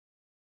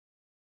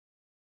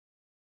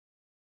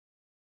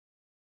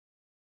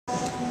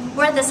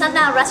We're at the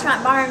Sundial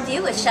Restaurant Bar and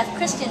View with Chef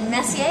Christian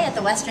Messier at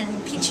the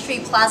Western Peachtree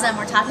Plaza, and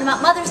we're talking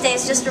about Mother's Day.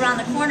 It's just around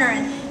the corner,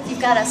 and if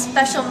you've got a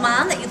special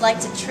mom that you'd like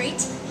to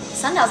treat,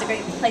 Sundial's a great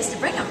place to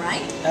bring them,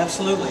 right?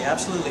 Absolutely,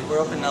 absolutely. We're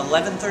open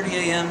 11:30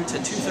 a.m. to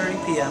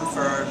 2:30 p.m.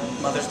 for our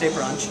Mother's Day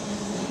brunch.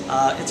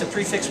 It's a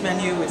prefix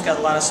menu. We've got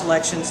a lot of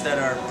selections that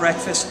are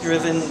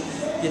breakfast-driven,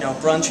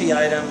 brunchy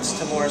items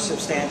to more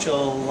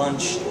substantial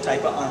lunch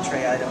type of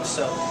entree items.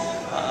 So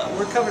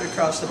we're covered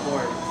across the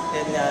board,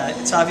 and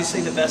it's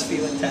obviously the best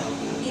view in town.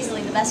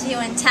 Easily the best view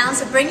in town,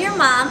 so bring your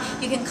mom.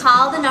 You can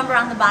call the number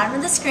on the bottom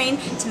of the screen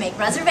to make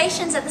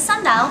reservations at the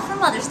Sundial for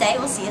Mother's Day.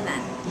 We'll see you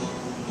then.